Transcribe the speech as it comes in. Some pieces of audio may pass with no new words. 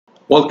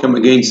Welcome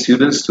again,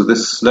 students, to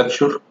this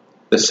lecture,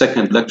 the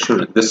second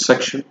lecture in this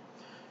section.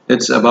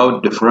 It's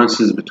about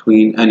differences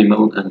between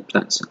animal and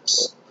plant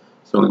cells.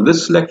 So in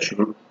this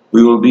lecture,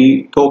 we will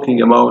be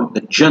talking about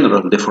the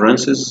general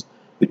differences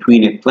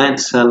between a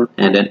plant cell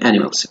and an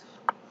animal cell.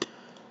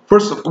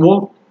 First of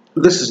all,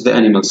 this is the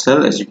animal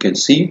cell. As you can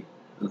see,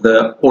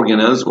 the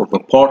organelles or the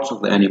parts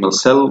of the animal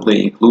cell,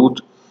 they include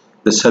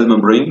the cell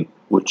membrane,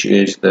 which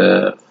is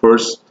the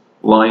first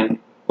line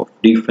of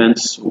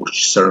defense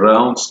which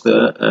surrounds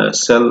the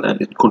cell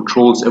and it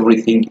controls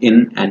everything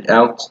in and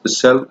out the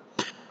cell.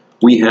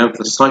 We have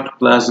the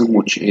cytoplasm,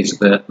 which is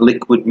the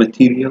liquid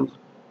material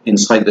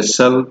inside the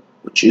cell,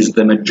 which is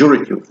the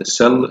majority of the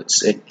cell.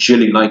 It's a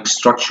jelly-like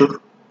structure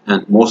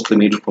and mostly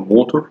made from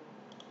water.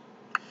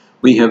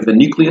 We have the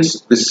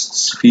nucleus. This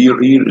sphere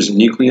here is a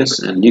nucleus,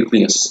 and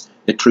nucleus,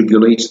 it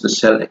regulates the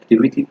cell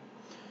activity.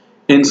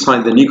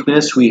 Inside the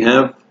nucleus, we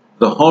have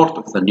the heart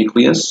of the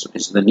nucleus,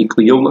 is the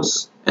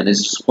nucleolus, and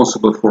is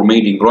responsible for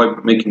making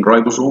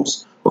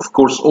ribosomes. Of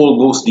course, all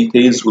those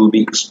details will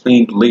be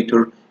explained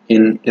later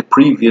in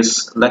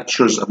previous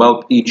lectures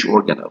about each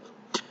organelle.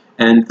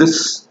 And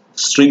this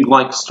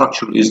string-like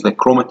structure is the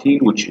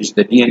chromatin, which is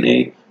the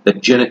DNA, the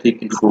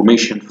genetic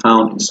information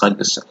found inside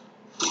the cell.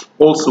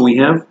 Also, we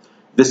have,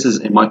 this is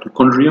a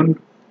mitochondrion.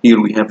 Here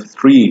we have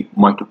 3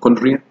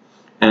 mitochondria,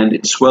 and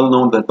it's well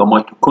known that the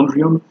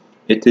mitochondrion,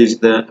 it is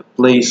the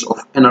place of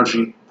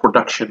energy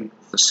production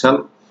of the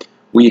cell.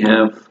 We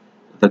have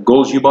the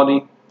Golgi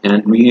body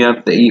and we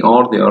have the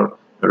ER. They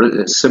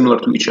are similar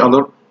to each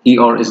other.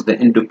 ER is the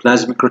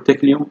endoplasmic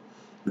reticulum.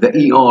 The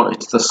ER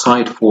is the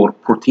site for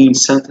protein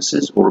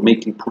synthesis or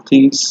making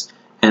proteins,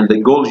 and the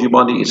Golgi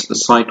body is the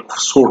site of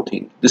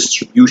sorting,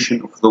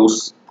 distribution of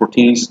those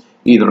proteins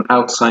either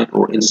outside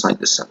or inside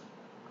the cell.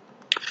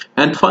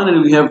 And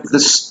finally, we have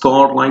this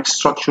star-like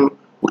structure,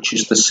 which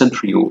is the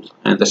centriole.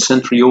 And the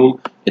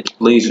centriole, it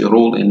plays a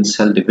role in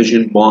cell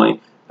division by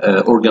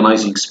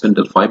organizing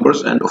spindle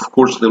fibers. And of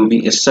course, there will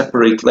be a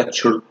separate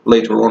lecture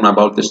later on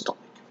about this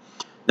topic.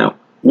 Now,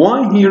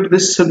 why here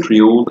this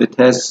centriole, it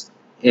has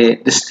a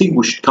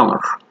distinguished color.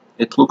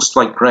 It looks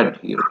like red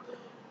here.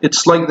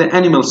 It's like the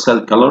animal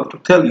cell color to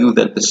tell you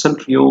that the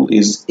centriole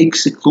is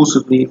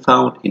exclusively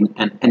found in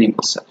an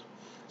animal cell.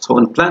 So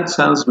in plant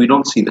cells, we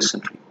don't see the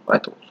centriole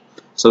at all.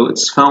 So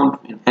it's found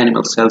in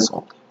animal cells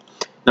only.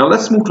 Now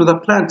let's move to the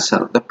plant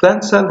cell. The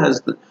plant cell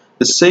has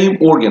the same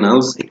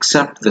organelles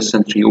except the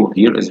centriole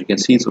here, as you can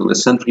see. So the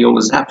centriole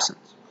is absent.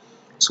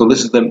 So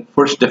this is the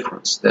first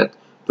difference, that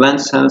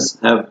plant cells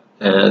have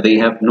they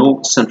have no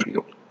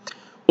centriole.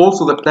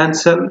 Also, the plant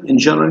cell in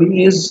general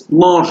is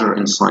larger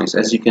in size,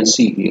 as you can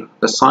see here.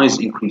 The size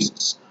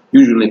increases.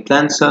 Usually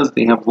plant cells,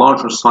 they have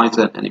larger size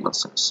than animal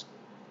cells.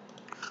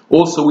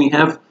 Also, we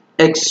have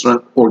extra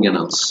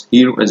organelles.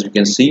 Here, as you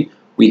can see,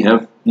 we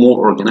have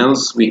more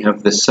organelles. We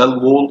have the cell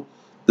wall.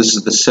 This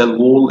is the cell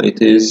wall.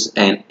 It is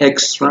an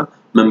extra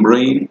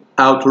membrane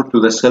outer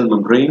to the cell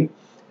membrane,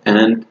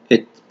 and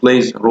it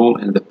plays a role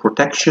in the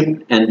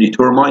protection and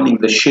determining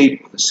the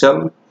shape of the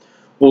cell.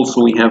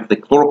 Also, we have the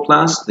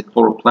chloroplast. The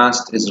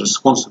chloroplast is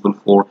responsible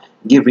for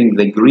giving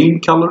the green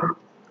color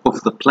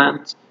of the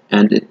plant,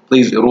 and it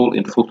plays a role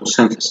in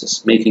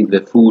photosynthesis, making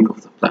the food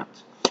of the plant.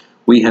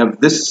 We have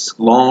this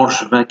large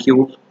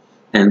vacuole,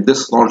 and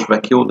this large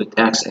vacuole, it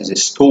acts as a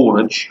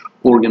storage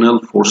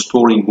organelle for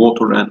storing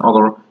water and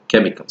other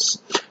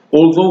chemicals.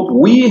 Although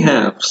we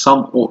have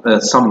some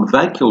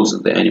vacuoles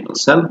in the animal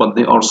cell, but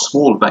they are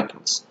small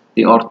vacuoles.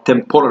 They are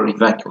temporary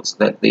vacuoles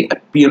that they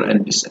appear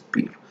and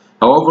disappear.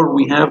 However,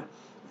 we have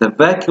the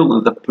vacuole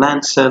in the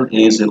plant cell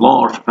is a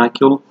large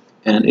vacuole,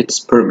 and it's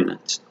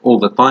permanent all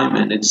the time,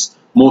 and it's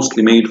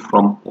mostly made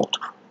from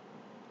water.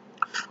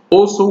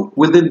 Also,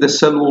 within the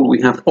cell wall,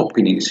 we have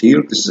openings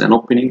here. This is an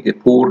opening, a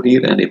pore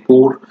here, and a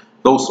pore.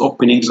 Those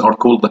openings are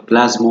called the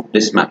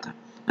plasmodesmata.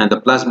 And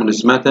the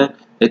plasmodesmata,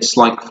 it's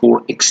like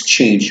for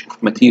exchange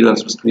of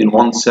materials between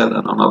one cell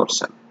and another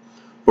cell.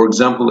 For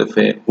example, if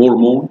a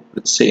hormone,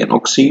 let's say an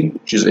auxin,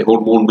 which is a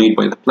hormone made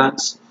by the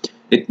plants,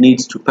 it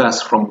needs to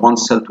pass from one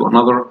cell to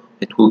another,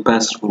 it will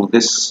pass through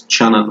this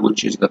channel,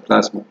 which is the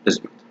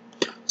plasmodesmata.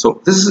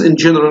 So this is in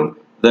general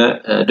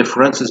the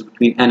differences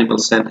between animal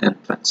cell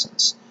and plant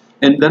cells.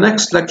 In the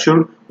next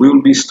lecture, we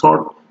will be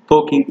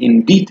talking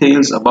in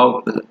details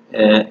about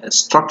the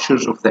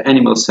structures of the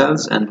animal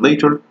cells, and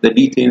later the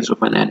details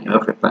of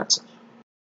a plant cell.